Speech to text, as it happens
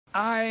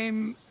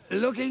I'm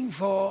looking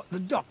for the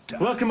doctor.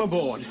 Welcome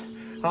aboard.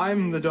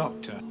 I'm the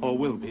doctor, or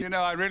will be. You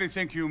know, I really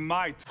think you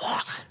might.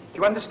 What?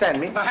 You understand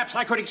me? Perhaps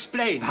I could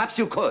explain. Perhaps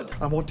you could.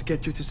 I want to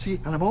get you to sea,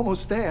 and I'm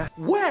almost there.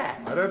 Where?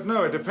 I don't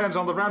know. It depends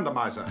on the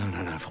randomizer.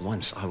 No. For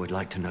once, I would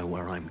like to know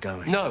where I'm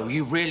going. No,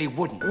 you really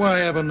wouldn't. Why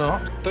ever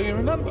not? Don't you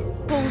remember?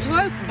 Ball to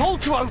open. Ball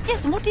to open.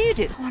 Yes, and what do you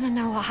do? I want to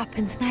know what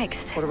happens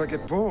next. What if I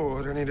get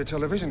bored? I need a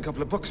television,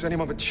 couple of books, any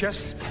more but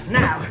chess?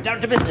 Now,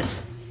 down to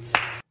business.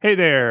 Hey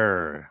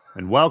there,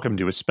 and welcome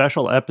to a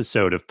special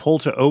episode of Pull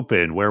to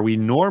Open, where we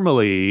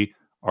normally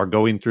are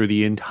going through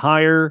the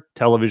entire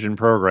television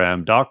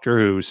program, Doctor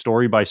Who,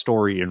 story by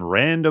story, in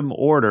random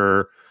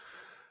order.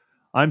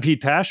 I'm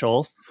Pete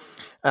Paschal.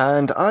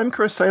 And I'm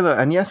Chris Taylor,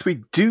 and yes, we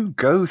do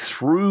go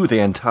through the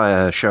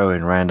entire show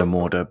in random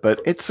order,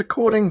 but it's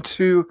according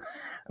to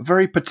a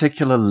very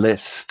particular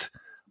list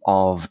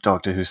of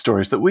Doctor Who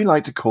stories that we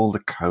like to call the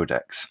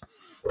Codex.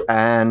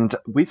 And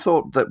we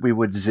thought that we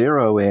would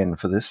zero in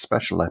for this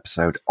special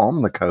episode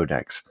on the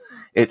Codex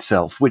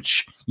itself,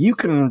 which you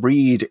can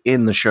read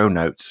in the show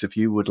notes if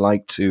you would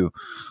like to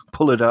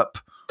pull it up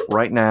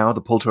right now,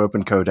 the Pull to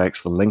Open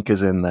Codex. The link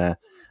is in there,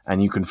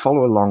 and you can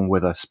follow along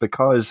with us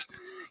because,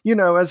 you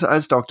know,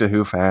 as Doctor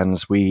Who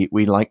fans, we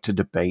like to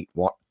debate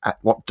what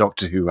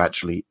Doctor Who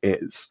actually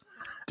is.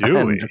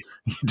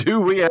 Do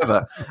we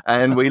ever?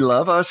 And we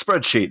love our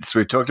spreadsheets.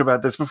 We've talked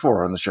about this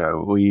before on the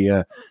show.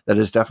 That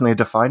is definitely a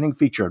defining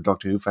feature of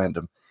Doctor Who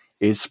fandom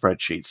is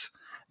spreadsheets.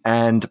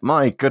 And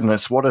my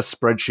goodness, what a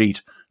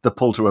spreadsheet the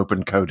Pull to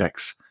Open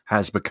Codex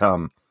has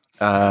become.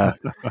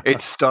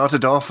 It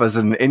started off as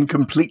an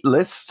incomplete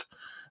list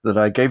that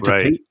I gave to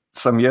Pete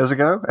some years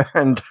ago,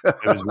 and it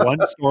was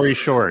one story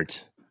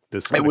short.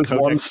 It was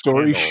one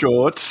story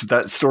short.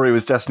 That story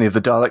was Destiny of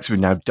the Daleks. We've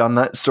now done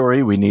that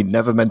story. We need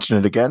never mention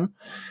it again.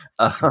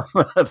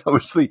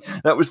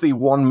 That was the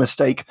one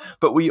mistake.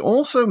 But we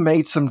also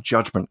made some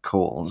judgment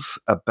calls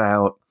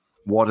about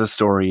what a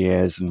story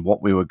is and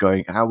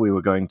how we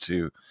were going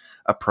to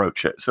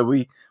approach it. So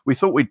we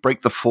thought we'd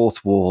break the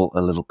fourth wall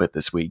a little bit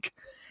this week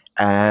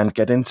and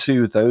get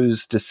into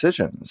those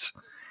decisions.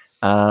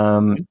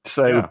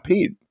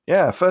 Pete,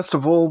 first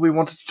of all, we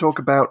wanted to talk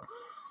about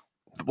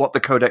what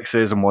the Codex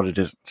is and what it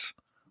isn't,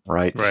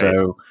 right?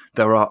 So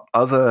there are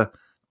other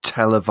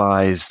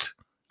televised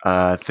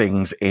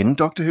things in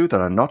Doctor Who that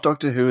are not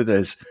Doctor Who.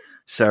 There's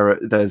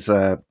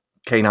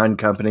K9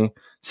 Company,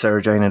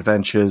 Sarah Jane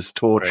Adventures,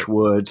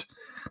 Torchwood,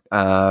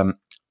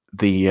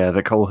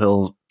 the Coal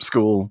Hill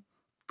School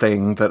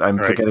thing that I'm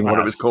forgetting what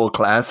it was called.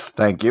 Class.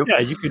 Thank you. Yeah,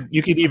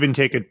 you could even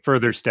take a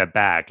further step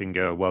back and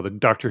go, well, the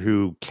Doctor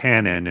Who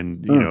canon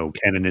and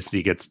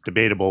canonicity gets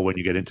debatable when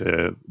you get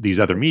into these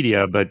other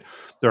media, but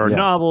there are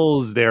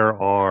novels,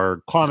 there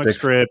are comic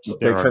strips,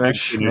 there are Big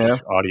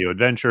Finish audio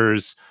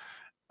adventures,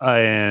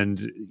 and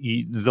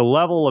the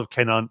level of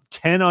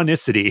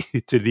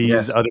canonicity to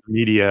these other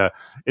media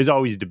is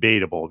always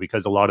debatable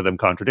because a lot of them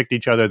contradict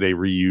each other. They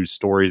reuse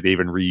stories. They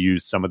even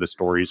reuse some of the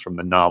stories from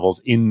the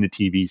novels in the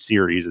TV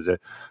series, as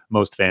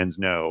most fans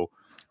know.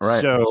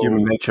 Right, so,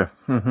 human nature.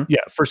 Mm-hmm. Yeah,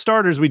 for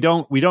starters, we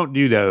don't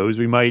do those.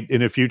 We might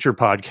in a future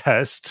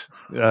podcast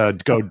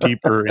go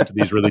deeper into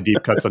these really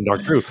deep cuts on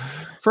Doctor Who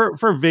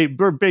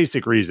for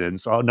basic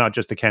reasons, not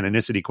just a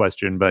canonicity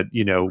question, but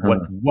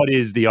what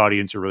is the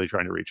audience you're really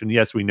trying to reach? And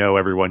yes, we know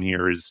everyone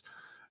here is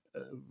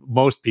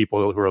most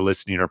people who are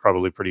listening are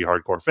probably pretty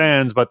hardcore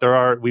fans, but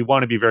we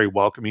want to be very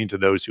welcoming to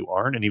those who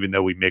aren't. And even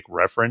though we make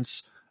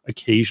reference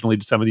occasionally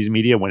to some of these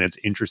media when it's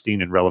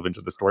interesting and relevant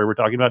to the story we're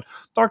talking about,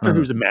 Doctor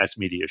Who's a mass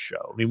media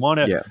show. We want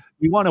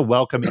to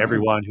welcome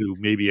everyone who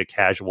may be a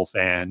casual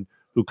fan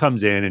who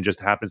comes in and just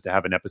happens to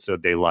have an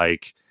episode they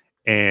like.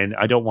 And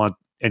I don't want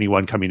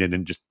anyone coming in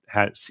and just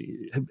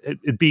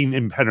it being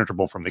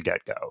impenetrable from the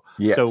get-go.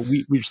 Yes. So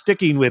we're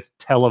sticking with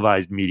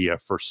televised media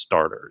for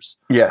starters.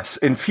 Yes.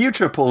 In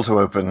future Pull to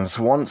Opens,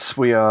 once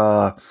we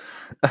are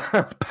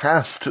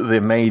past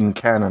the main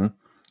canon,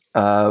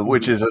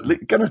 which is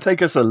going to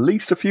take us at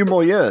least a few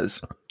more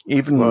years,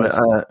 even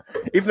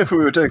if we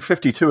were doing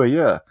 52 a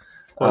year.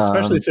 Well,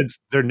 especially since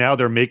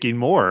they're making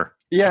more.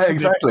 Yeah,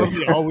 exactly.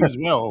 They always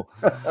will.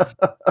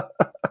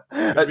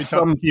 At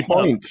some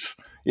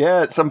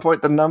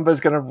point, the number's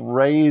going to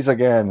raise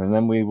again, and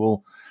then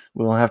we'll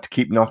have to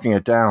keep knocking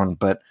it down.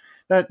 But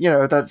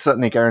that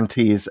certainly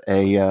guarantees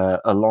a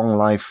long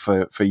life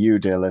for you,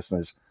 dear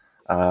listeners,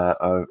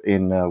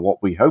 in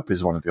what we hope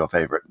is one of your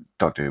favorite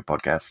Doctor Who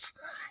podcasts.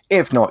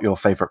 If not your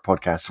favorite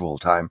podcast of all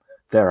time.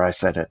 There, I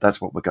said it.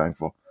 That's what we're going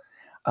for.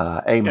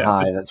 Aim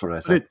high. That's what I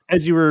said.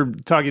 As you were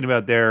talking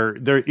about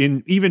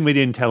even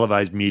within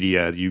televised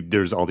media,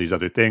 there's all these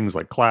other things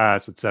like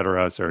Class,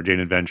 etc., Sarah Jane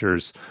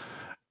Adventures.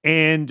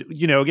 And,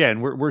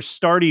 again, we're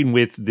starting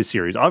with the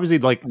series.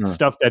 Obviously,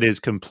 stuff that is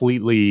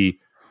completely,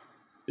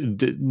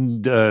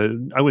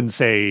 I wouldn't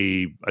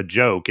say a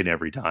joke in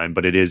every time,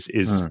 but it is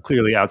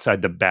clearly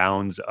outside the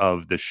bounds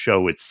of the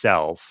show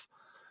itself.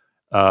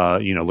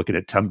 looking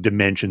at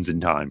dimensions in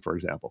time, for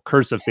example.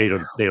 Curse of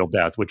Fatal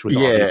Death, which was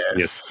Yes.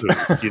 obviously a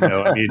spook.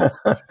 I mean,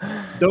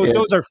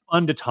 those are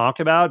fun to talk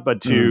about,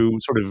 but to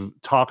sort of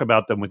talk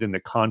about them within the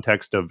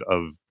context of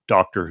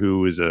Doctor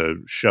Who as a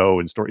show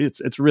and story,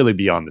 it's really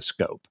beyond the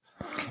scope.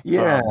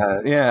 Yeah,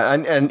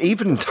 and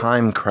even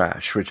Time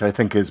Crash, which I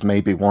think is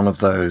maybe one of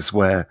those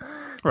where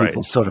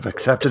people sort of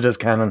accept it as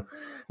canon.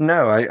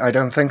 No, I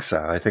don't think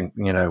so. I think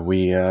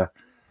we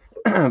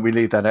we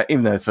leave that out,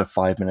 even though it's a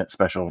 5-minute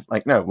special.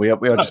 Like, no, we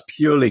are just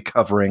purely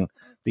covering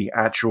the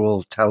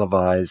actual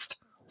televised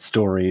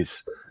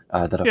stories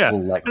that are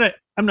full length.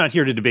 I'm not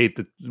here to debate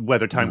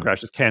whether Time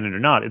Crash is canon or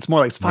not. It's more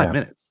like it's 5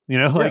 minutes.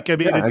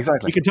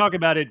 Exactly. You can talk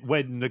about it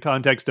when the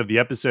context of the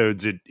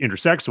episodes it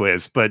intersects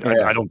with, but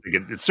I don't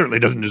think it certainly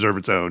doesn't deserve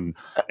its own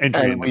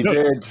entry. And we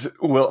did.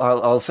 Well,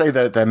 I'll say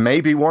that there may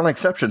be one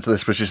exception to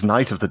this, which is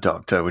Night of the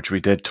Doctor, which we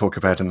did talk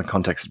about in the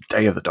context of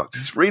Day of the Doctor.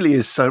 This really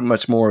is so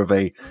much more of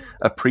a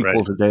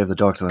prequel to Day of the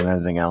Doctor than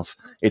anything else.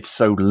 It's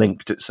so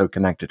linked, it's so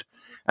connected,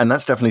 and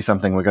that's definitely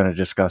something we're going to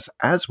discuss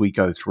as we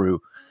go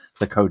through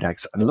the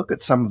Codex and look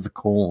at some of the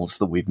calls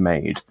that we've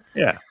made.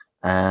 Yeah.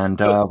 And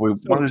we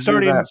wanted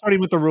to do that.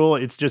 Starting with the rule,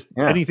 it's just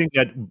anything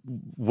that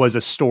was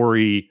a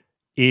story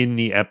in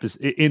the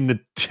in the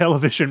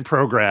television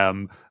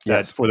program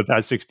that for the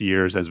past 60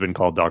 years has been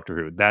called Doctor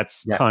Who.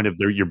 That's kind of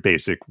your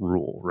basic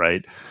rule,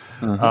 right?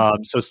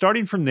 So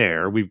starting from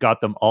there, we've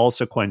got them all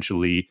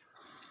sequentially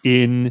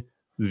in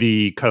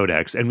the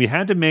Codex, and we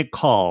had to make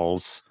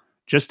calls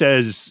just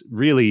as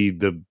really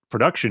the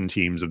production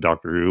teams of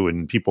Doctor Who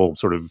and people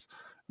sort of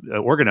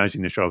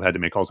organizing the show have had to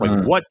make calls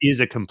like what is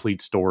a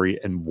complete story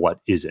and what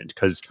isn't,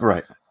 because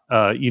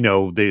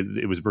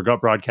it was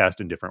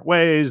broadcast in different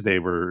ways. They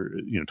were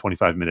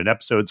 25-minute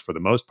episodes for the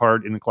most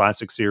part in the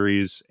classic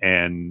series,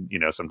 and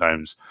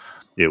sometimes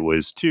it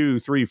was 2,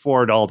 3,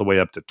 4 all the way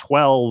up to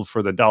 12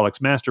 for the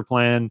Daleks Master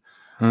Plan.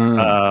 Which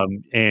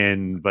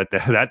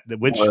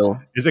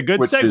is a good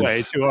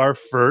segue to our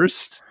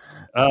first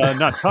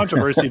not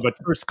controversy, but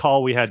first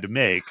call we had to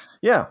make.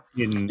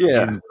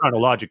 In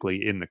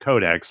chronologically in the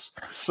Codex.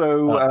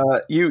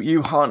 So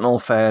you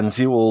Hartnell fans,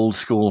 you old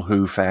school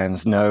Who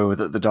fans know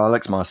that the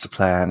Daleks Master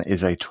Plan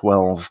is a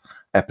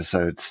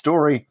 12-episode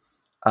story.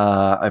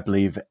 I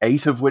believe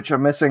 8 of which are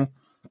missing.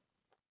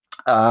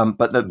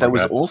 But there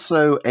was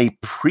also a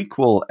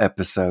prequel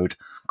episode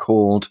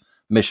called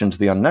Mission to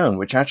the Unknown,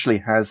 which actually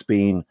has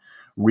been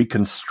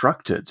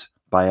reconstructed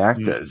by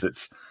actors.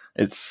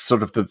 It's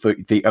sort of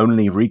the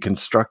only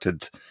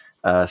reconstructed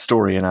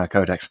story in our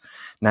Codex.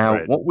 Now,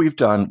 what we've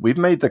done, we've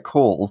made the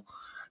call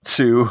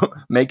to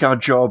make our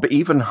job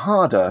even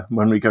harder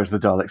when we go to the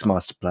Daleks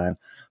Master Plan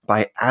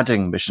by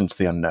adding Mission to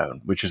the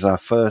Unknown, which is our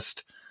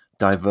first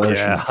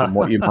diversion from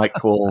what you might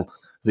call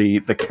the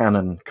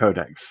canon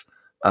Codex.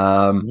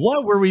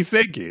 What were we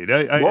thinking?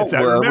 I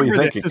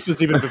remember this was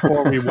even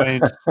before we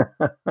went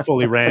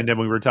fully random.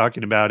 We were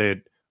talking about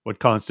it, what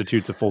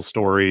constitutes a full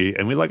story,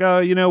 and we're like,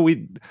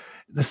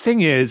 the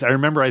thing is,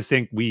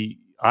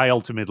 I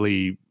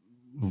ultimately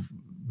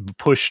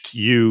pushed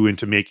you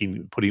into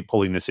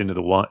pulling this into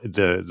the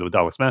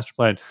Daleks Master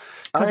Plan,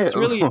 because it's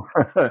really.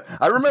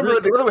 I remember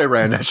it the other way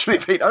around, actually,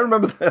 Pete. I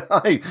remember that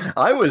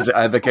I was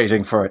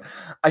advocating for it.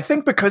 I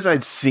think because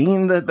I'd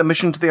seen the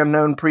Mission to the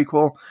Unknown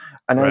prequel,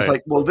 and I was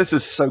like, well, this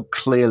is so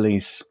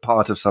clearly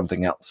part of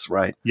something else,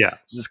 right? Yeah,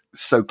 this is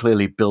so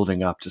clearly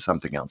building up to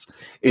something else.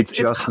 It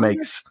just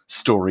makes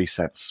story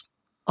sense.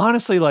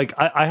 Honestly, like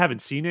I haven't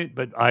seen it,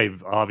 but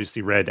I've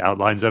obviously read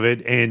outlines of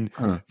it, and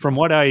from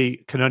what I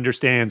can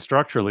understand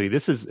structurally,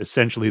 this is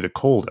essentially the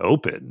cold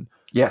open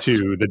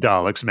to the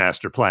Daleks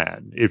Master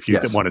Plan, if you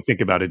want to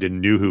think about it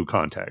in New Who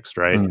context,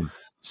 right?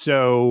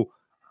 So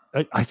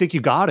I think you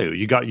got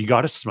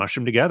to smush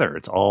them together.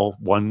 It's all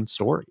one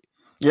story.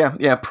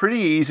 Yeah, pretty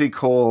easy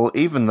call,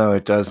 even though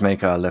it does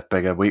make our lift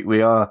bigger.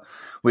 We are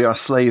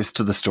slaves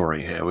to the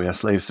story here. We are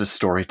slaves to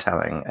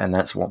storytelling, and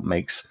that's what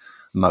makes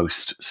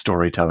most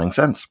storytelling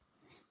sense.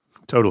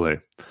 Totally.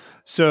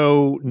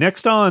 So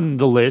next on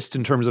the list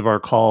in terms of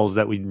our calls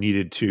that we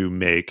needed to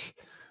make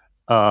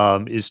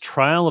is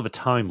Trial of a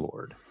Time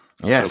Lord.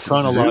 Yes, so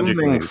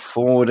zooming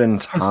forward in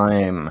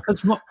time.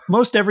 Because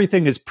most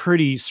everything is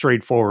pretty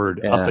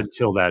straightforward up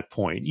until that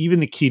point.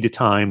 Even the Key to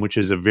Time, which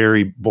is a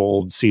very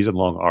bold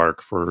season-long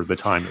arc for the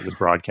time it was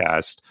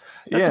broadcast.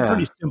 That's a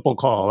pretty simple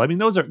call. I mean,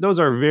 those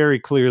are very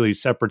clearly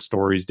separate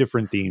stories,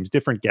 different themes,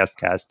 different guest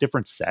casts,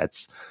 different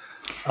sets.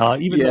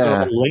 Even though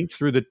they're linked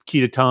through the Key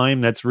to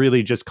Time, that's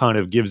really just kind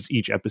of gives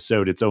each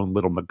episode its own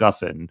little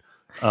MacGuffin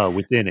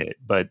within it.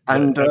 But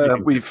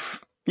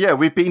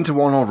we've been to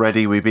one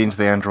already. We've been to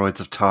the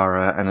Androids of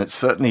Tara, and it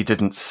certainly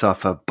didn't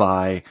suffer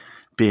by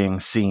being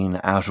seen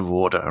out of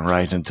order,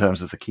 right, in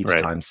terms of the Key to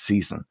Time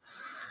season.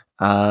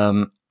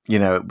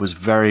 It was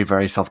very,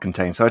 very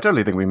self-contained. So I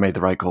totally think we made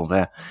the right call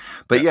there.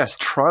 But yes,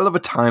 Trial of a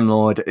Time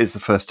Lord is the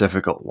first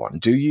difficult one.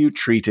 Do you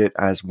treat it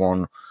as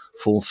one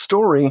full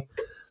story?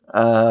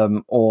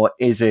 Or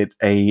is it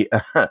a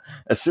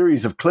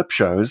series of clip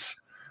shows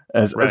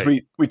as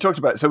Right. we talked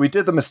about. So we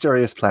did the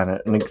Mysterious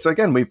Planet, and so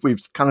again we've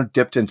kind of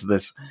dipped into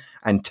this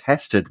and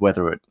tested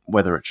whether it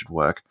should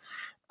work.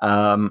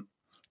 And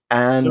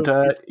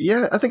So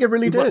yeah, I think it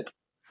really did.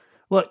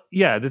 Well,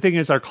 yeah, the thing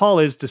is, our call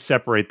is to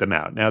separate them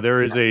out. Now,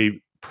 there is a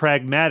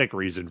pragmatic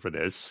reason for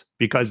this,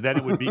 because then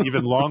it would be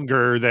even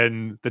longer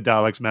than the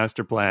Daleks'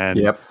 master plan,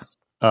 Yep.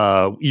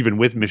 even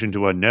with Mission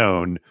to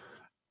Unknown.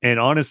 And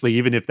honestly,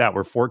 even if that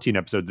were 14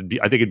 episodes,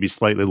 I think it'd be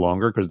slightly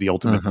longer, because the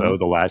Ultimate Foe,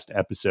 the last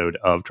episode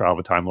of Trial of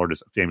a Time Lord,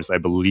 is famous. I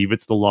believe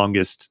it's the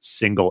longest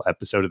single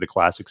episode of the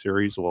classic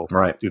series. We'll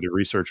do the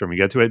research when we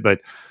get to it.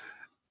 But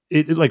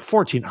it like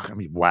 14, I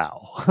mean,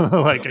 wow.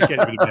 Like, I can't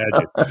even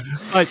imagine.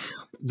 But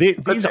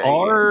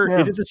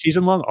it is a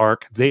season-long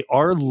arc. They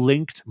are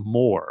linked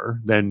more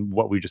than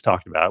what we just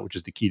talked about, which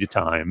is the key to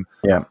time.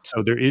 Yeah.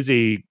 So there is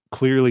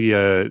clearly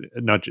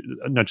not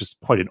just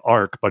quite an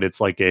arc, but it's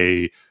like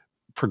a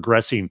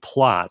progressing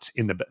plot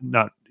it's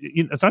not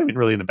even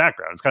really in the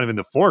background. It's kind of in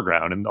the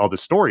foreground, and all the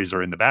stories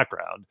are in the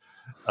background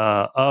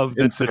of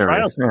the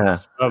trial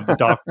scenes of the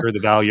Doctor, the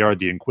Valyard,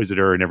 the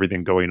Inquisitor, and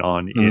everything going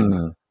on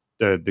in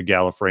the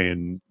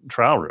Gallifreyan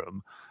trial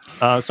room.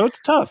 So it's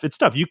tough. It's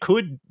tough. You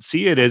could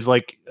see it as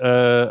like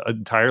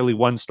entirely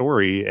one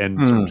story and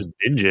sort of just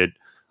binge it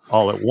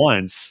all at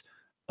once.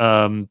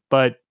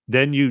 But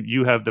then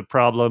you have the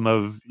problem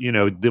of,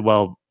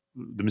 the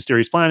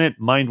Mysterious Planet,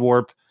 Mind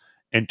Warp,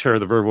 and Terror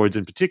of the Vervoids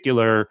in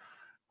particular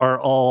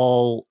are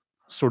all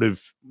sort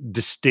of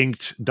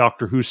distinct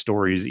Doctor Who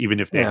stories, even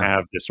if they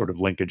have this sort of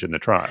linkage in the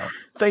trial.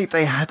 They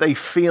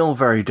feel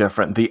very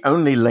different. The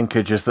only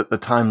linkage is that the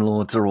Time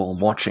Lords are all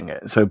watching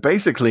it. So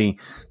basically,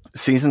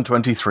 season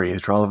 23,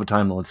 the Trial of a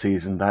Time Lord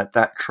season,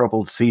 that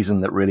troubled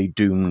season that really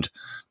doomed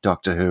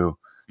Doctor Who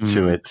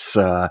to its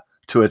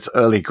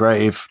early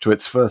grave, to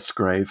its first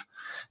grave,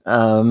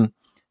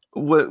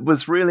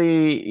 was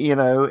really,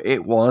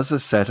 it was a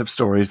set of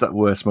stories that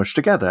were smushed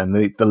together. And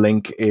the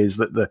link is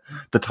that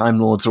the Time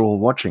Lords are all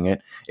watching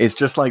it. It's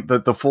just like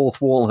the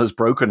fourth wall has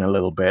broken a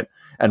little bit,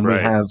 and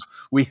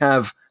we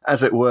have,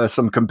 as it were,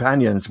 some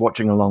companions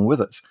watching along with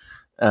us.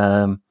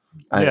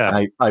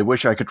 I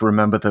wish I could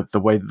remember the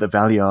way that the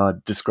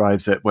Valyard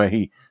describes it, where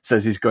he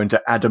says he's going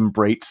to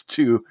adumbrate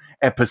to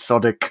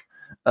episodic,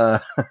 a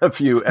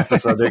few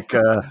episodic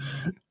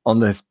on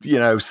this,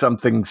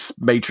 something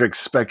matrix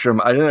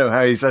spectrum. I don't know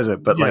how he says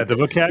it, but the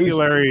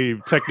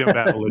vocabulary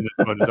techno-battle in this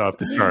one is off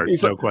the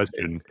charts, no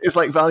question. It's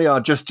like,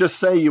 Valyard, just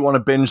say you want to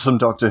binge some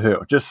Doctor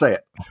Who. Just say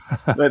it.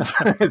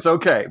 It's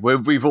okay.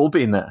 We've all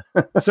been there.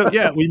 So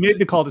we made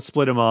the call to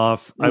split them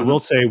off. I will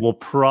say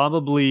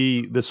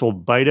this will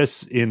bite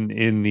us in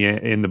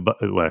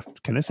the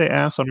can I say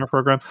ass on our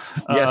program?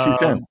 Yes, you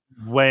can.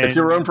 It's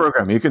your own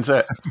program. You can say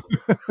it.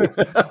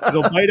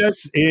 It'll bite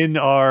us in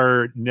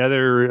our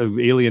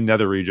alien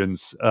nether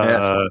regions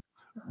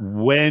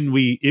when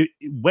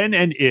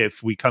and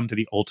if we come to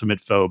the Ultimate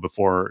Foe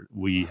before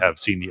we have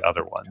seen the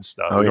other ones.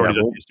 We've already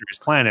done Mysterious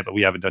Planet, but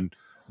we haven't done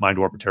Mind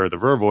Warp or Terror of the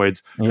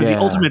Vervoids, because the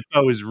Ultimate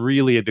Foe is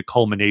really at the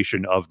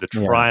culmination of the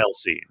trial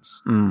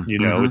scenes.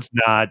 It's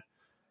not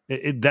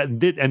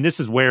and this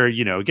is where,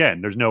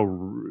 again, there's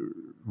no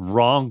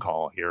wrong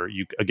call here.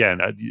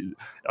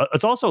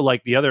 It's also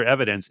like the other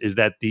evidence is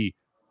that the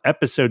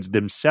episodes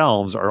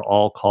themselves are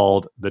all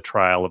called The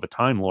Trial of a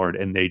Time Lord,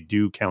 and they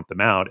do count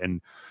them out,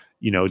 and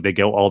they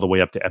go all the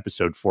way up to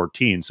episode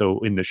 14. So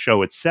in the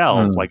show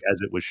itself, like as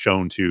it was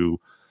shown to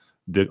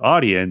the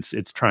audience,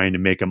 it's trying to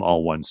make them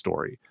all one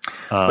story.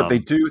 But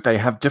they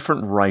have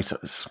different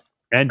writers.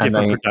 And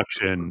different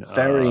production.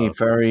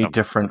 Very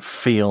different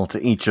feel to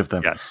each of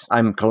them. Yes.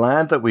 I'm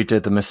glad that we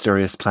did the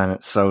Mysterious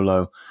Planet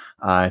solo.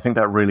 I think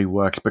that really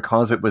worked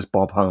because it was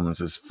Bob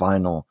Holmes'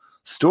 final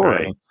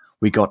story. Right.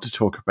 We got to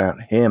talk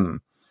about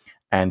him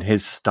and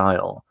his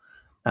style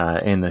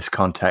in this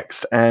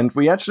context. And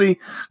we actually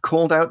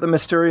called out the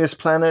Mysterious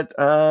Planet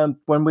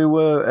when we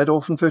were at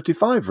Orphan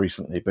 55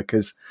 recently,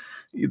 because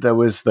there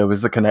was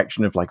the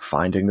connection of like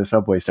finding the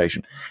subway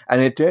station, and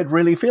it did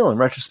really feel, in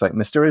retrospect,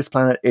 Mysterious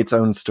Planet, its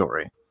own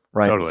story,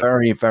 right? Totally.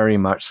 Very, very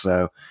much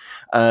so.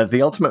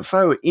 The Ultimate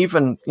Foe,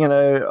 even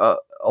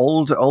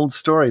old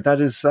story. That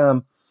is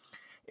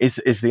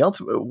the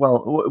ultimate.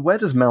 Well, where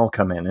does Mel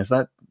come in? Is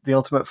that the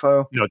Ultimate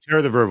Foe? No, Terror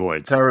of the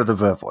Vervoids. Terror of the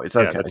Vervoids.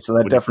 Okay, so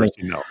that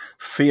definitely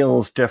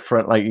feels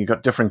different. Like, you've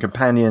got different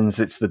companions.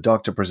 It's the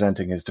Doctor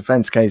presenting his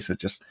defense case. It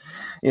just,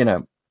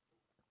 And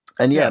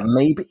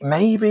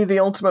maybe the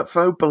Ultimate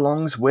Foe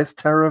belongs with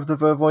Terror of the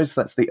Vervoids.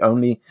 That's the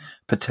only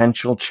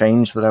potential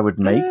change that I would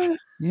make.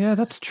 Yeah,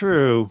 that's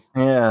true.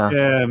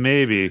 Yeah,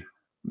 maybe.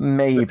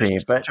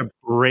 But such a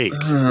break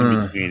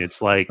in between.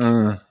 It's like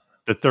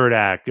the third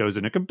act goes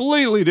in a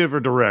completely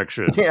different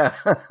direction. Yeah.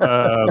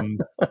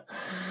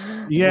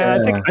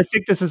 I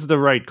think this is the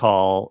right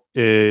call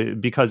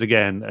because,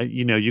 again,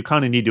 you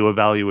kind of need to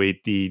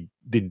evaluate the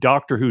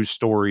Doctor Who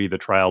story the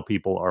trial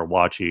people are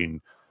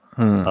watching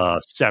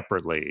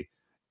separately.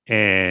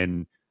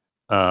 And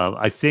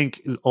I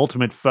think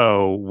Ultimate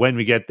Foe, when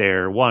we get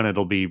there, one,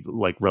 it'll be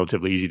like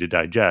relatively easy to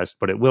digest,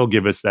 but it will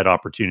give us that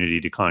opportunity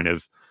to kind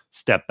of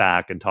step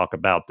back and talk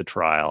about the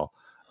trial.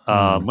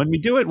 When we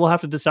do it, we'll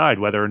have to decide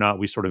whether or not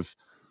we sort of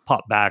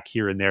pop back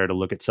here and there to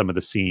look at some of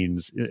the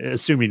scenes,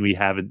 assuming we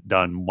haven't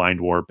done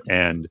Mind Warp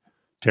and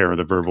Terror of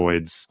the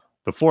Vervoids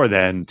before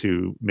then,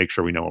 to make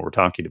sure we know what we're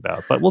talking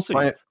about. But we'll see.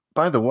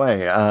 By the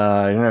way,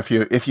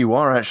 if you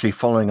are actually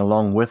following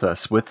along with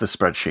us with the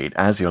spreadsheet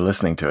as you're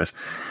listening to us,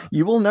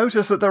 you will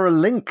notice that there are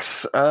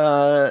links,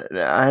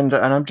 and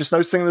I'm just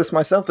noticing this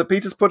myself, that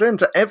Peter's put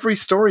into every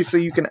story, so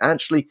you can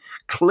actually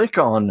click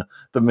on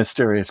the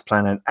mysterious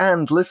planet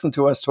and listen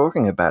to us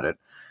talking about it.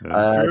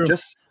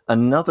 Just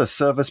another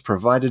service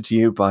provided to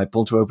you by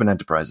Pull to Open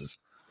Enterprises.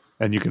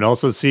 And you can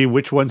also see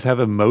which ones have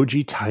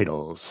emoji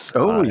titles.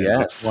 Oh,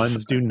 yes. Which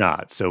ones do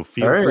not. So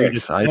feel Very free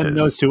excited. to send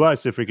those to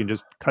us. If we can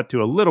just cut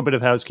to a little bit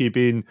of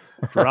housekeeping,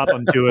 drop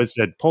them to us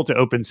at Pull to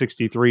Open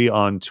 63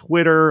 on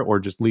Twitter, or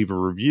just leave a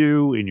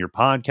review in your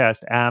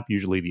podcast app.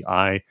 Usually the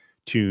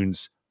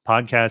iTunes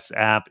Podcasts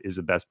app is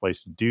the best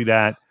place to do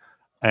that.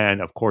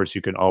 And of course,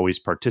 you can always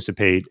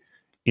participate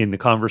in the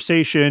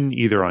conversation,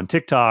 either on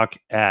TikTok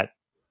at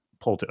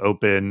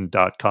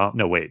pulltoopen.com.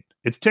 No, wait.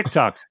 It's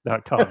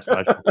TikTok.com/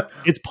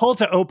 it's Pull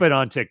to Open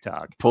on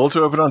TikTok. Pull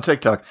to Open on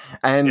TikTok.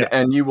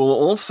 And you will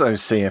also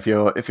see, if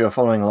you're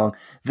following along,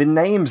 the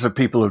names of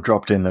people who've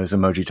dropped in those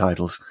emoji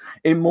titles,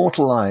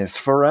 immortalized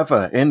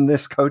forever in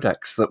this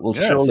codex that will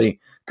surely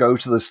go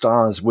to the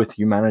stars with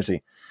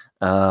humanity.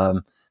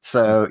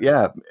 So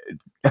yeah,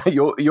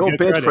 your bid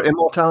credit for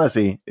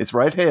immortality is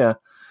right here.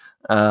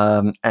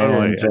 Bring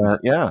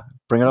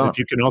it on. If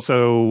you can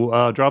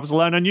also drop us a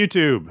line on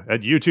YouTube at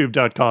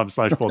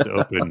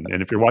youtube.com/pull-to-open.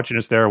 And if you're watching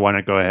us there, why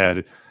not go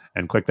ahead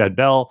and click that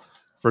bell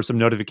for some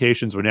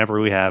notifications whenever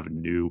we have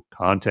new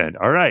content.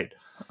 All right.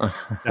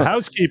 The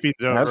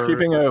housekeeping's over.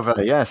 Housekeeping over.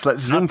 Yes.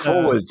 Let's zoom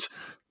forward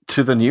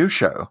to the new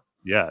show.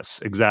 Yes,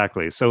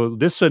 exactly. So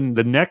this one,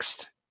 the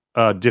next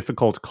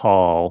difficult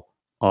call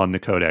on the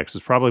Codex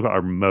is probably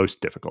our most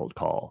difficult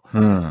call.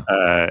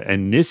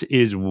 And this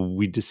is,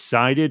 we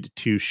decided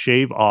to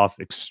shave off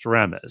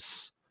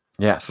Extremis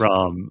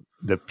from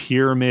the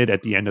Pyramid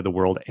at the End of the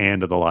World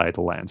and of the Lie of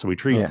the Land. So we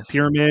treat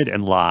Pyramid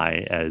and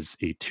Lie as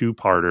a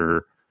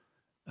two-parter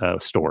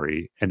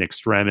story, and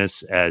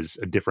Extremis as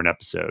a different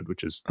episode,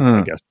 which is,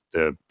 I guess,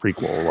 the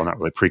prequel. Well, not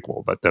really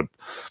prequel, but the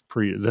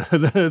previous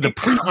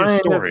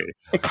story.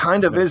 It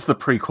kind of is the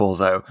prequel,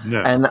 though.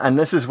 Yeah. And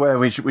this is where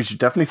we should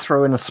definitely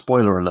throw in a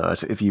spoiler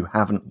alert if you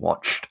haven't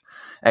watched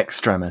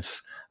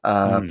Extremis.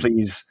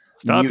 Please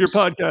stop your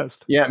podcast.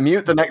 Yeah,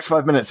 mute the next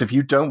 5 minutes if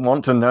you don't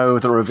want to know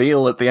the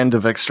reveal at the end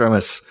of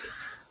Extremis.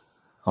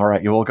 All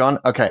right, you all gone?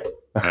 Okay.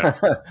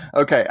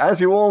 Okay, as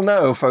you all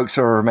know, folks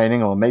who are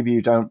remaining, or maybe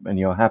you don't and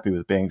you're happy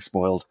with being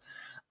spoiled,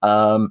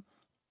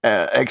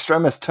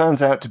 Extremis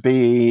turns out to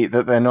be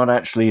that they're not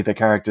actually the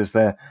characters.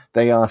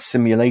 They are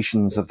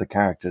simulations of the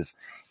characters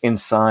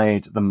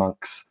inside the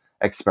monk's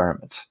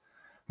experiment,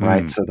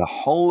 right? So the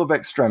whole of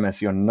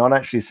Extremis, you're not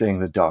actually seeing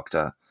the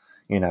Doctor.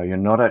 You're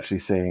not actually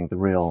seeing the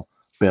real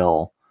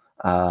Bill.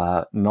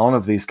 None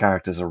of these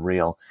characters are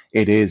real.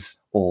 It is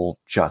all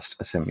just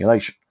a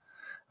simulation.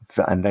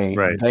 And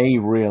they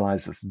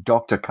realize that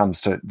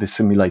the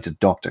simulated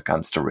Doctor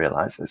comes to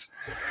realize this.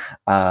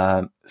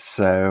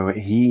 So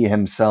he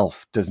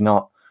himself does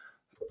not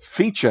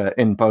feature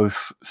in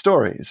both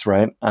stories,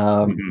 right?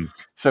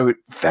 So it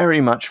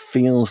very much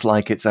feels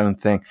like its own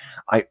thing.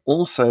 I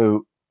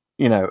also,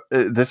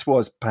 this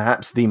was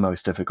perhaps the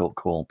most difficult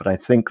call, but I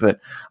think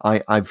that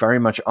I very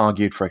much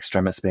argued for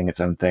Extremis being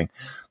its own thing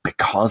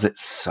because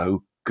it's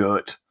so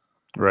good.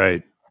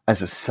 Right.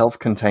 As a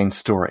self-contained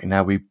story.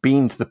 Now, we've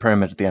been to the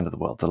Pyramid at the End of the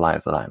World, the Lie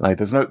of the Land. Like,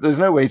 there's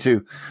no way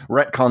to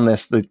retcon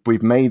this. That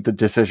we've made the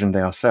decision; they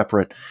are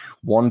separate.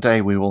 One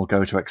day we will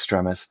go to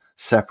Extremis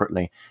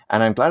separately,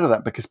 and I'm glad of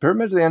that because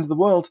Pyramid at the End of the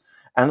World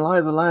and Lie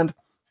of the Land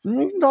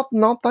not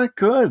that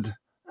good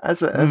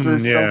as a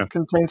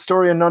self-contained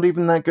story, and not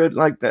even that good.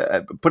 Like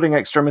putting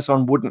Extremis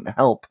on wouldn't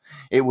help.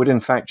 It would,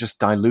 in fact, just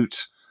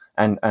dilute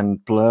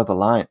and blur the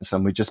lines,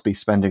 and we'd just be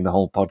spending the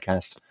whole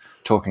podcast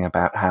talking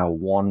about how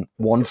one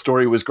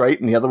story was great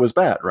and the other was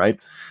bad, right?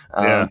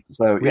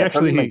 So we actually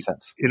totally makes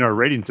sense. In our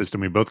rating system,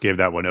 we both gave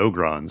that one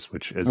Ogrons,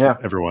 which, as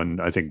everyone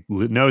I think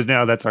knows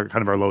now, that's our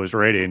kind of our lowest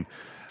rating.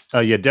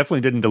 Definitely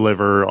didn't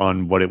deliver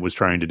on what it was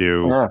trying to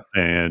do,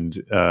 and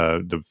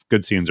the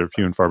good scenes are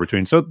few and far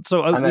between. So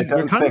and I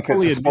don't think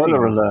it's a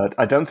spoiler alert.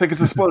 I don't think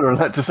it's a spoiler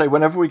alert to say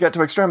whenever we get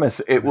to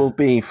Extremis, it will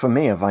be for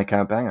me a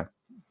Viscount banger.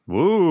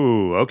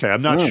 Ooh, okay.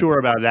 I'm not sure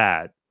about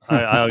that.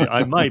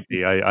 I might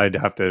be. I'd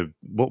have to.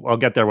 Well, I'll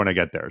get there when I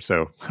get there.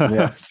 So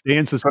stay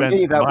in suspense.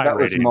 For me, that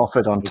was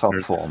Moffat on top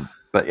form.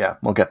 But yeah,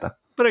 we'll get there.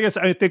 But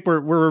I think we're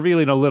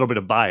revealing a little bit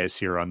of bias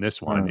here on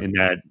this one, in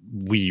that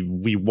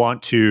we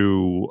want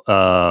to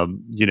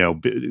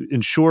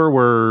ensure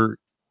we're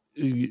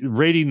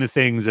rating the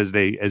things as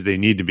they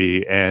need to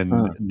be, and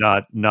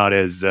not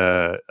as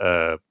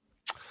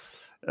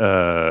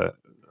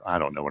I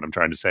don't know what I'm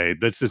trying to say.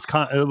 This is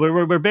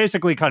we're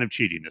basically kind of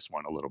cheating this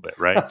one a little bit,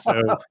 right?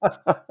 So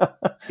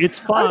it's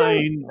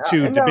fine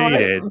to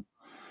debate it.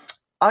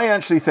 I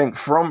actually think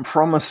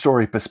from a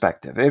story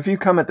perspective, if you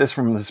come at this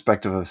from the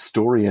perspective of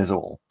story is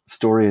all,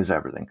 story is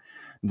everything,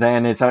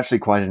 then it's actually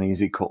quite an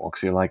easy call.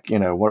 Because you're like,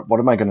 what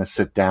am I going to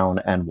sit down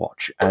and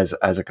watch as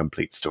a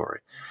complete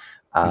story?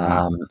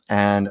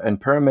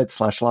 And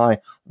Pyramid/Lie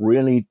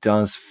really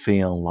does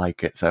feel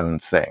like its own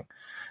thing.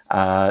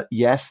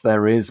 Yes,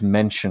 there is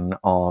mention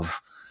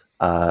of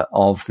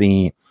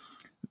the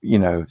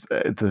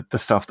the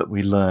stuff that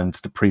we learned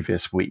the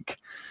previous week,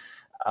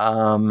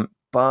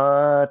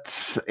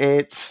 but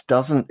it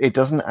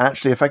doesn't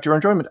actually affect your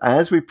enjoyment,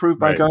 as we proved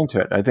by going to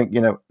it. I think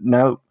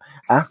now,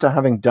 after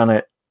having done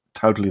it,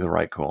 totally the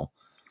right call.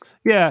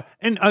 Yeah,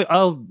 and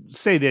I'll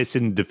say this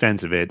in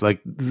defense of it: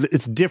 like,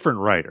 it's different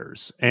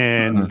writers,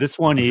 and this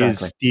one is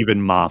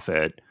Stephen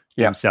Moffat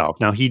himself.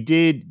 Now, he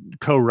did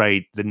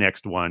co-write the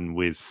next one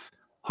with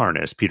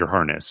Peter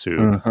Harness,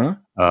 who,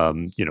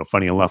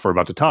 funny enough, we're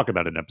about to talk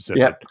about an episode.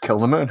 Kill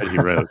the Moon that he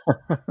wrote.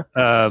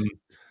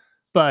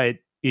 But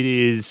it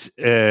is,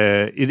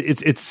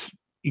 it's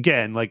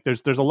again, like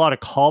there's a lot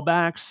of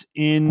callbacks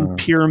in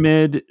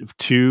Pyramid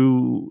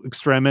to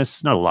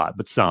Extremis, not a lot,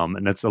 but some,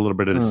 and that's a little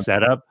bit of the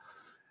setup.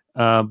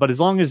 But as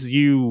long as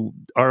you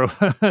are,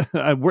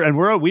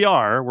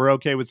 we're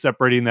okay with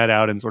separating that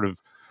out and sort of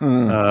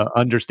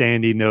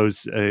understanding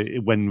those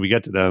when we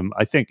get to them.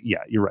 I think,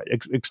 you're right.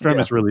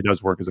 Extremis really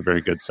does work as a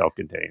very good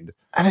self-contained.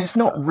 And it's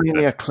not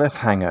really a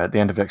cliffhanger at the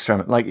end of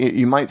Extremis. Like,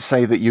 you might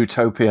say that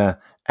Utopia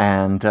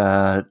and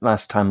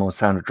Last Time on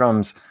Sound of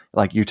Drums,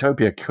 like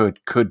Utopia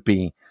could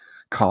be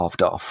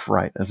carved off,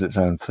 right, as its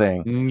own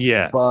thing.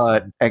 Yes.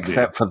 But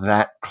except for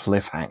that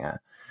cliffhanger.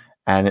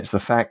 And it's the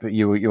fact that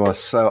you are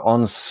so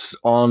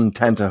on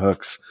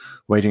tenterhooks,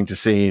 waiting to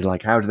see,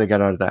 like, how do they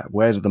get out of that?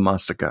 Where did the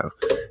master go?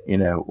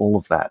 All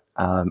of that.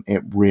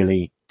 It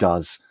really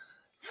does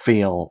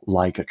feel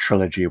like a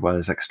trilogy,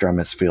 whereas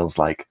Extremis feels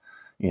like,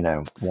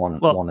 one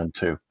and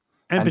two.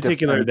 In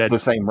particular, that the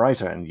same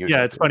writer. And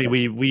it's funny.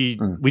 We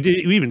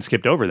even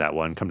skipped over that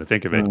one. Come to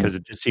think of it, because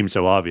it just seems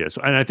so obvious.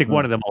 And I think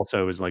one of them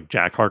also is like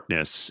Jack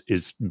Harkness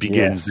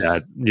begins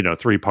that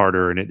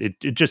 3-parter, and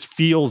it just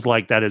feels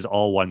like that is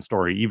all one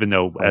story. Even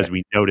though, as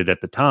we noted at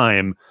the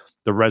time,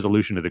 the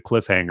resolution of the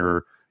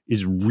cliffhanger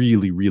is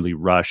really, really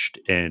rushed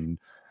and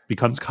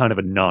becomes kind of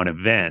a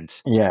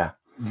non-event. Yeah.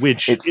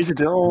 Which it's is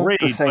still great,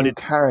 the same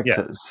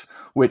characters,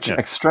 which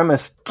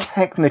Extremis,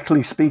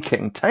 technically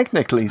speaking,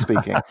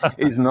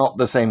 is not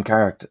the same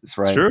characters,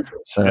 right? Sure.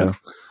 So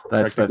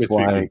that's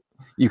why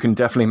you can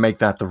definitely make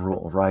that the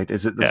rule, right?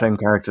 Is it the same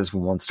characters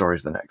from one story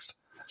to the next?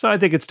 So I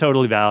think it's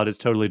totally valid. It's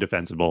totally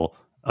defensible.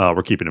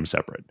 We're keeping them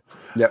separate.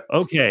 Yep.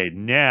 Okay,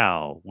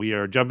 now we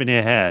are jumping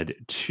ahead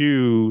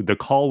to the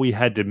call we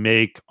had to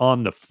make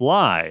on the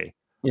fly.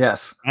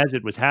 Yes. As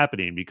it was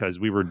happening, because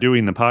we were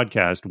doing the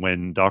podcast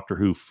when Doctor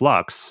Who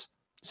Flux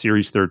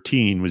Series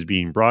 13 was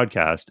being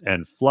broadcast,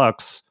 and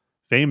Flux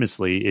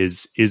famously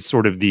is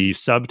sort of the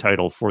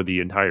subtitle for the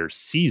entire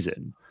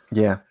season.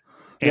 Yeah.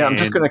 Yeah, I'm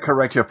just going to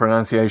correct your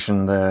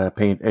pronunciation there,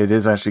 Pete. It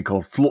is actually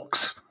called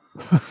Flux.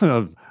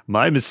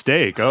 My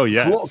mistake. Oh,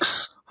 yes.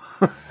 Flux.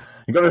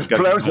 You got to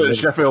pronounce it in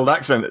Sheffield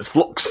accent. It's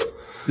Flux.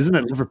 Isn't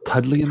it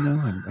Liverpudlian,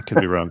 though? I could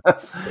be wrong.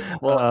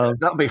 Well,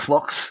 that'll be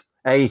Flux.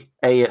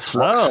 It's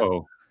Flux.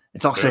 Oh.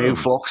 It's Doctor Who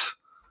Flux.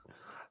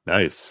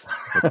 Nice.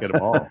 Let's get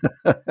them all.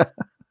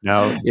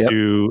 Now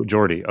to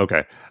Geordie.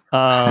 Okay.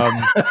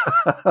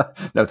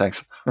 No,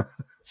 thanks.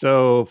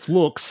 So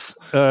Flux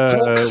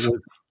was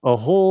a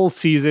whole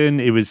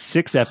season. It was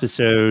 6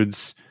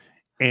 episodes,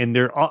 and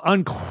they're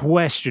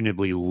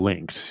unquestionably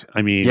linked.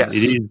 I mean,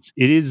 it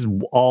is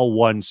all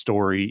one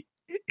story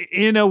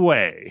in a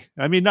way.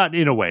 I mean, not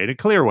in a way, in a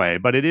clear way,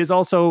 but it is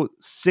also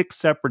 6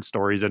 separate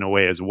stories in a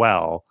way as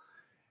well,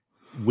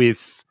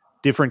 with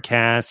different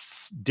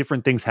casts,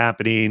 different things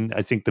happening.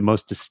 I think the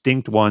most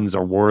distinct ones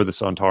are War of the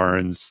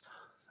Sontarans,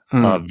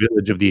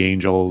 Village of the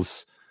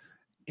Angels.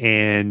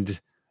 And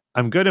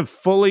I'm going to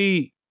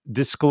fully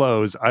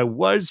disclose, I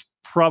was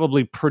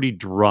probably pretty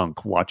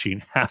drunk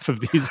watching half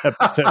of these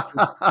episodes.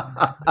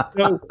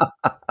 So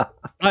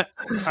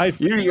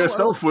you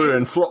yourself were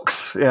in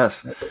Flux,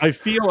 yes. I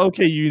feel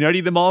okay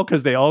uniting them all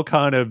because they all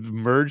kind of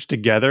merge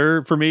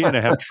together for me, and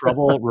I have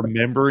trouble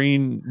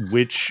remembering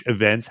which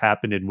events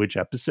happened in which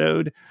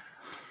episode.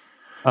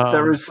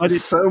 There is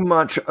so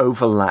much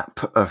overlap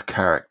of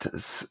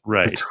characters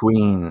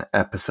between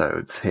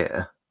episodes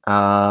here.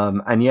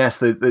 And yes,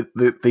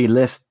 the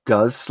list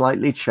does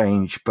slightly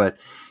change, but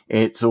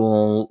it's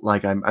all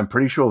like I'm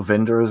pretty sure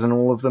Vinder is in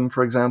all of them,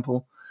 for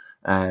example,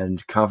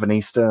 and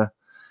Carvanista.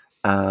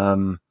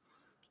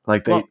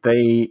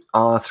 They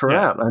are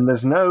throughout, and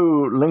there's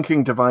no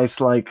linking device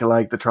like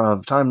the Trial of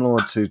the Time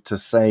Lord to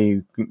say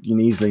you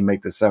can easily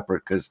make this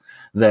separate because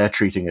they're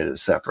treating it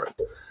as separate.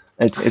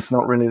 It's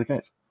not really the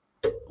case.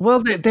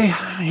 Well,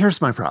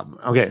 here's my problem.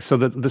 Okay, so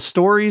the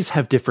stories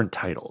have different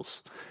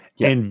titles,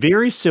 and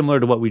very similar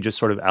to what we just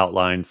sort of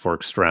outlined for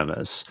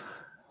Extremis.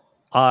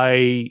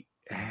 I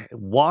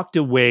walked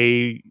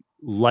away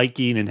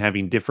liking and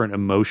having different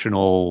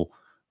emotional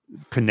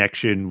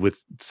connection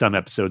with some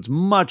episodes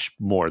much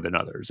more than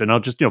others. And I'll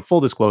just, full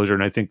disclosure,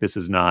 and I think this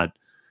is not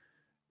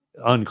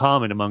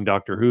uncommon among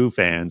Doctor Who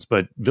fans,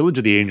 but Village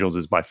of the Angels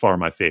is by far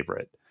my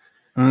favorite.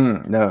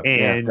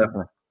 Definitely.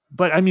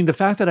 But I mean, the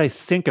fact that I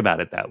think about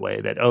it that way,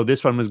 that, oh,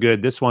 this one was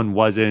good, this one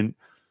wasn't,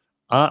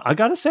 I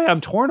got to say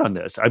I'm torn on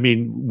this. I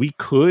mean, we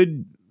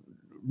could,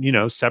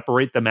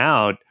 separate them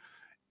out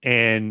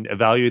and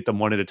evaluate them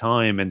one at a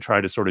time and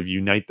try to sort of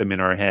unite them in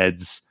our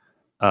heads,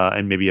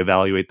 and maybe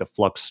evaluate the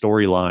Flux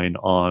storyline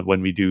on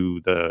when we do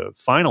the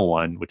final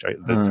one, which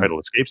the title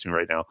escapes me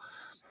right now.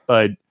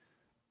 But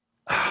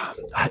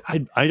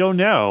I don't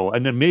know.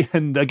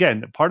 And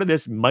again, part of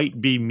this might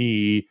be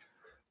me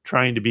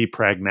trying to be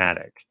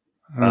pragmatic,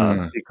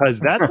 because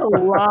that's a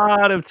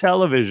lot of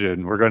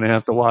television we're going to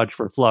have to watch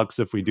for Flux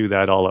if we do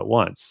that all at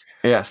once.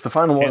 Yes, the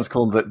final one is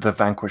called the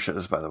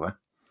Vanquishers, by the way.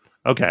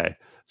 Okay,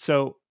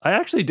 so I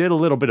actually did a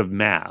little bit of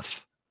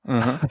math,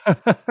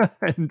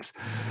 and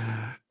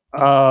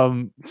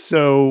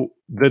so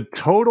the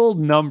total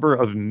number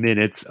of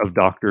minutes of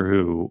Doctor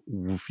Who,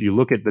 if you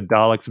look at the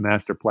Daleks'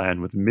 master plan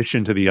with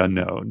Mission to the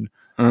Unknown,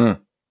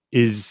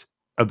 is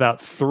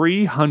about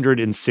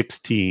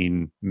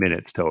 316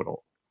 minutes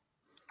total.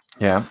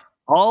 Yeah.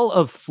 All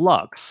of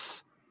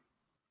Flux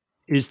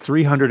is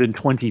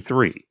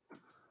 323.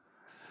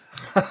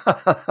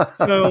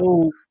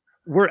 So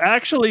we're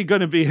actually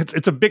going to be,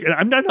 it's a big,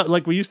 I'm not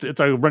like we used to, it's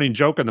a running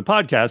joke on the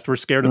podcast. We're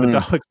scared of the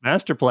Daleks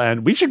master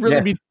plan. We should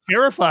really be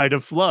terrified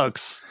of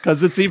Flux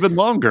because it's even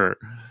longer.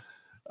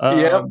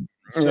 The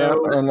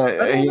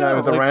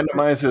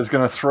randomizer is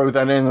going to throw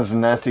that in as a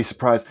nasty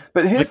surprise.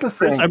 But here's the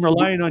thing. Chris, I'm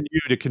relying on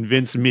you to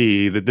convince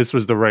me that this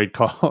was the right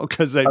call,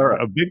 because a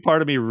big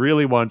part of me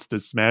really wants to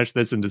smash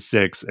this into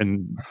 6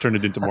 and turn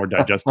it into more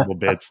digestible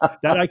bits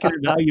that I can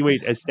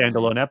evaluate as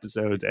standalone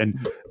episodes,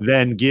 and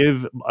then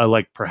give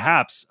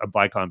perhaps a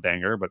Bicon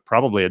banger, but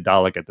probably a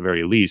Dalek at the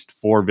very least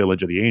for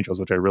Village of the Angels,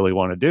 which I really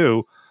want to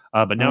do.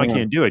 But now I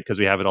can't do it because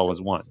we have it all as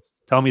one.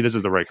 Tell me this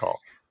is the right call.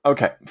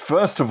 Okay.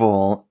 First of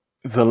all,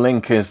 the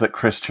link is that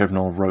Chris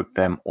Chibnall wrote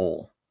them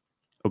all.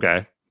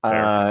 Okay.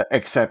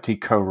 Except he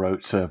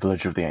co-wrote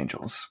Village of the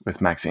Angels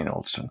with Maxine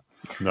Alderton.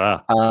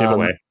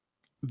 Giveaway.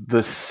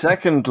 The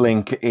second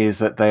link is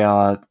that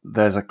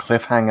there's a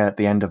cliffhanger at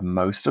the end of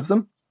most of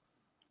them.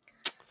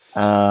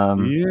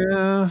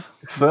 Third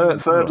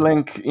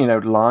link,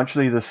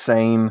 largely the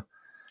same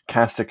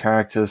cast of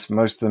characters.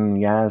 Most of them,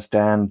 Yaz,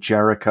 Dan,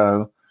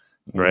 Jericho.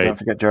 Right. Don't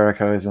forget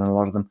Jericho is in a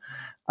lot of them.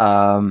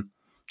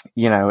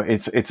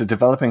 It's a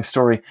developing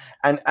story.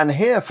 And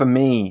here for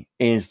me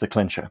is the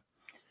clincher.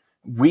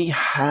 We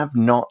have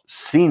not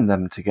seen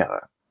them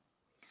together.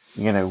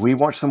 We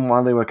watched them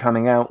while they were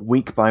coming out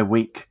week by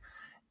week,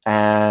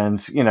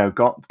 and,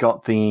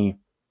 got the,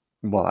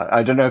 well,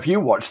 I don't know if you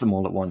watched them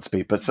all at once,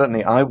 Pete, but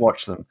certainly I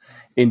watched them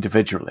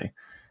individually.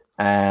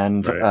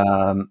 And,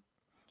 I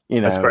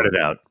spread it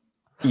out.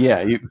 Yeah,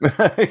 I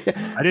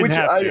didn't which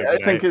have to, I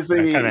think is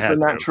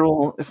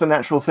the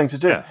natural thing to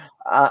do. Yeah.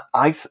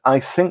 I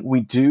think we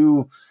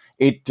do.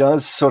 It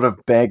does sort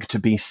of beg to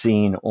be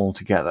seen all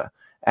together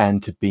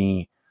and to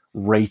be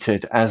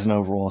rated as an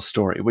overall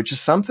story, which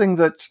is something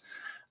that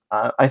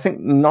I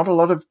think not a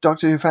lot of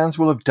Doctor Who fans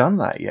will have done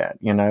that yet.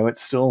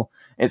 It's still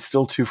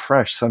too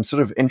fresh. So I'm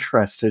sort of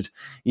interested.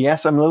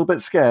 Yes, I'm a little bit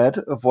scared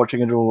of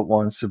watching it all at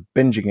once, of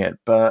binging it,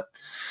 but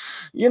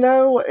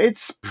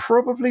it's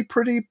probably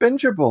pretty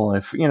bingeable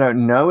if,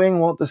 knowing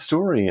what the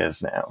story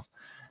is now.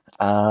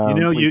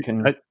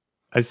 I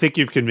think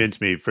you've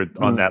convinced me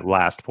on that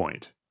last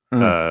point.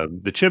 The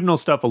Chibnall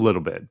stuff a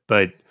little bit,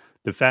 but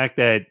the fact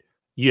that,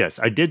 yes,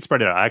 I did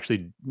spread it out.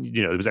 Actually,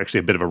 it was actually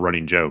a bit of a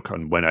running joke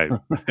on when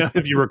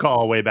if you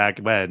recall way back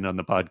when on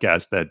the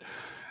podcast, that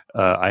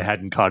I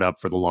hadn't caught up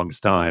for the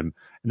longest time.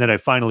 And then I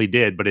finally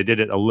did, but I did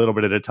it a little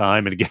bit at a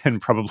time. And again,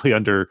 probably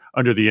under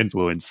the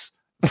influence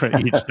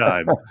each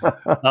time.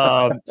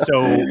 So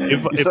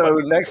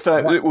next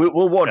time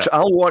we'll watch. Yeah.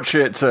 I'll watch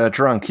it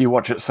drunk. You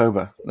watch it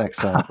sober next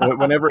time,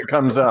 whenever it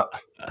comes up.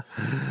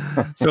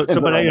 But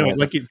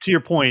to your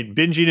point,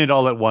 binging it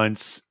all at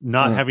once,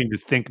 not having to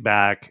think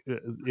back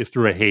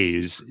through a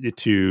haze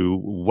to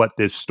what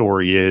this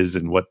story is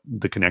and what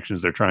the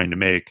connections they're trying to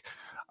make,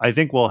 I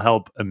think will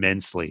help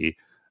immensely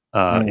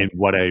in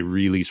what I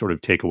really sort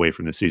of take away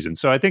from the season.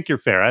 So I think you're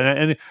fair,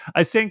 and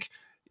I think,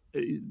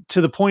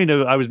 to the point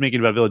I was making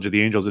about Village of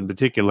the Angels in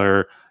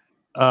particular,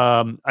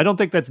 I don't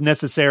think that's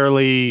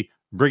necessarily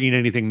bringing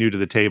anything new to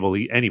the table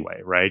anyway,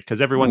 right?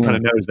 Because everyone kind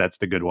of knows that's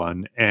the good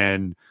one.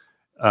 And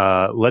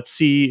let's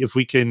see if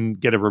we can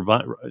get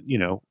not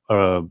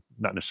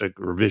necessarily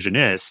a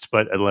revisionist,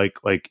 but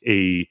like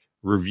a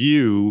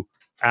review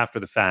after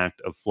the fact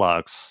of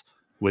Flux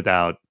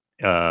without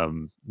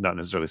not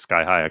necessarily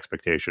sky high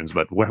expectations,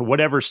 but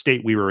whatever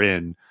state we were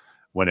in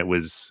when it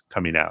was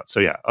coming out. So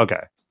yeah,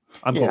 okay.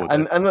 And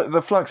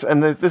the Flux,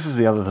 and this is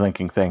the other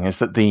linking thing, is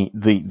that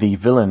the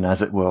villain,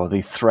 as it were,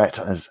 the threat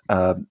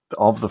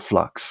of the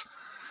Flux,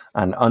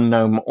 an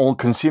unknown,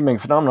 all-consuming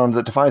phenomenon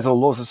that defies all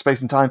laws of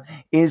space and time,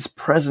 is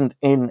present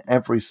in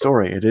every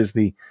story. It is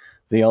the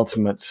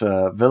ultimate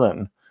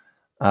villain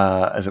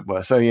as it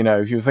were. So,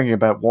 if you're thinking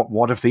about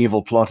what if the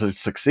evil plot had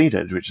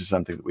succeeded, which is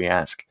something that we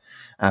ask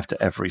after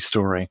every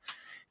story,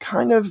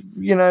 kind of,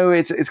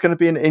 it's going to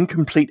be an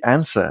incomplete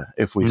answer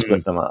if we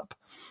split them up.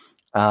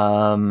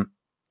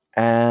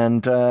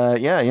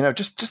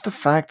 Just the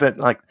fact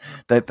that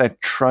they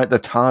tried, the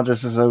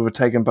TARDIS is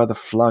overtaken by the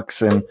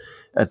Flux, and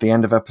at the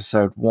end of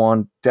episode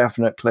 1,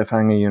 definite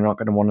cliffhanger. You're not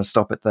going to want to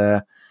stop it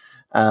there.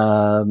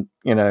 The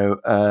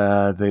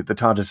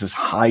TARDIS is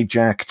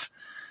hijacked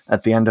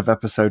at the end of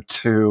episode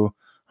 2.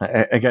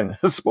 Again,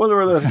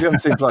 spoiler alert if you haven't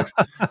seen Flux.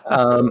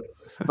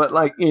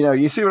 But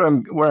you see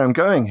where I'm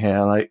going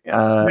here.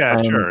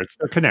 Sure.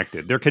 They're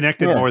connected. They're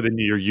connected more than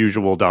your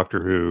usual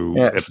Doctor Who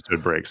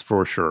episode breaks,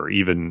 for sure.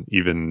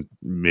 Even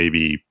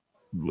maybe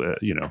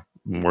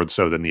more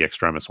so than the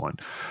Extremis one.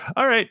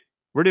 All right,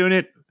 we're doing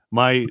it.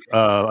 My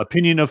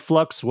opinion of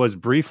Flux was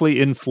briefly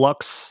in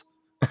flux,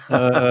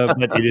 but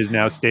it is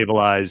now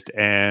stabilized,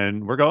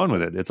 and we're going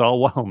with it. It's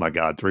all, oh my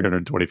God,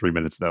 323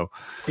 minutes though.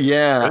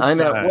 Yeah, I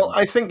know. Well,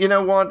 I think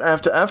what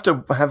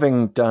after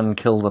having done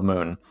Kill the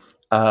Moon.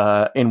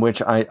 In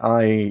which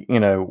I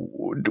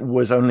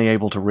was only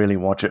able to really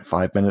watch it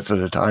 5 minutes at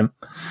a time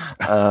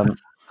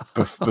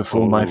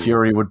before my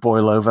fury would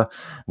boil over.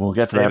 We'll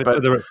get to that.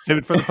 But save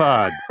it for the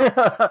pod.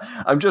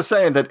 I'm just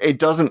saying that it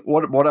doesn't.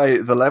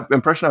 The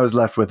impression I was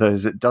left with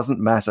is it doesn't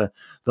matter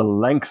the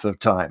length of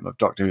time of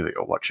Doctor Who that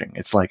you're watching.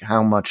 It's like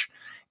how much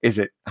is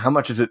it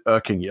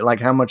irking you? Like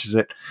how much is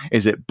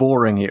it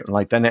boring you?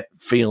 Like then it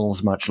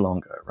feels much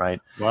longer,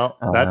 right? Well,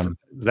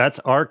 that's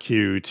our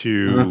cue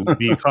to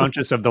be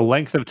conscious of the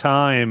length of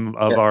time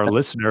of our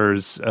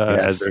listeners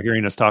as they're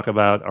hearing us talk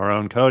about our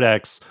own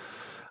Codex.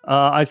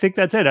 I think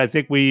that's it. I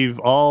think we've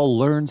all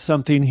learned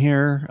something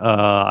here.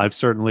 I'm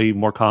certainly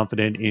more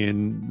confident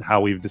in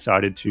how we've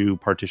decided to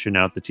partition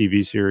out the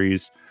TV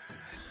series.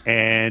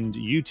 And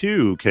you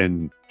too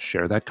can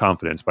share that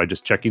confidence by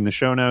just checking the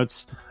show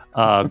notes.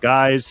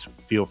 Guys,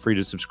 feel free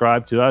to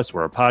subscribe to us.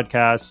 We're a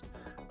podcast.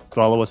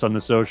 Follow us on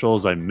the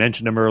socials. I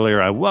mentioned them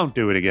earlier. I won't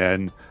do it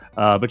again.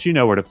 But you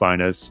know where to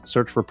find us.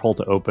 Search for Pull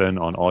to Open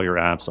on all your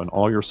apps, on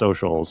all your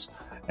socials.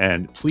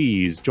 And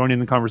please join in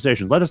the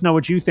conversation. Let us know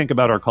what you think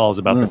about our calls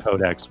about the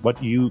Codex,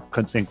 what you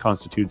think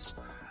constitutes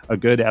a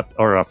good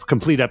or a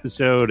complete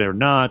episode or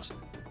not.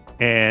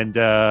 And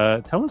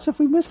tell us if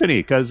we missed any,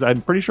 because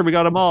I'm pretty sure we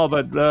got them all,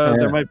 but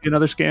there might be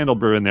another scandal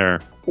brewing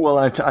there. Well,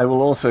 I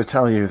will also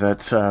tell you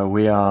that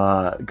we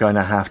are going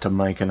to have to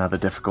make another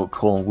difficult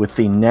call with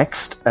the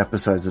next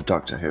episodes of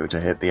Doctor Who to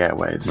hit the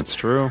airwaves. That's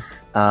true.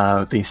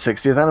 The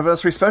 60th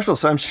anniversary special,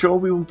 so I'm sure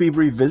we will be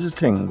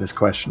revisiting this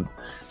question,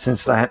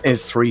 since that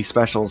is 3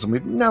 specials, and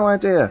we've no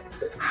idea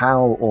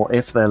how or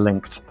if they're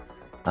linked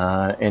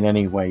in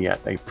any way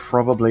yet. They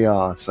probably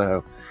are,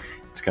 so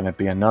it's going to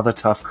be another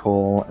tough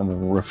call, and we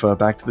will refer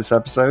back to this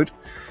episode.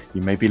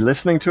 You may be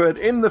listening to it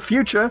in the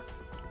future,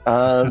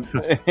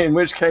 in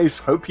which case,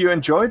 hope you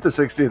enjoyed the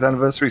 60th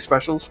anniversary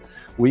specials.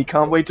 We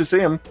can't wait to see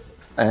them,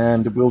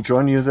 and we'll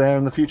join you there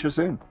in the future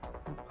soon.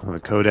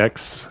 The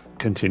Codex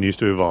continues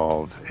to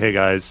evolve. Hey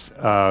guys,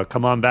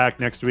 come on back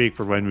next week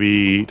for when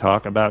we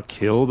talk about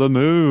Kill the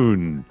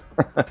Moon.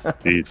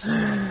 Peace.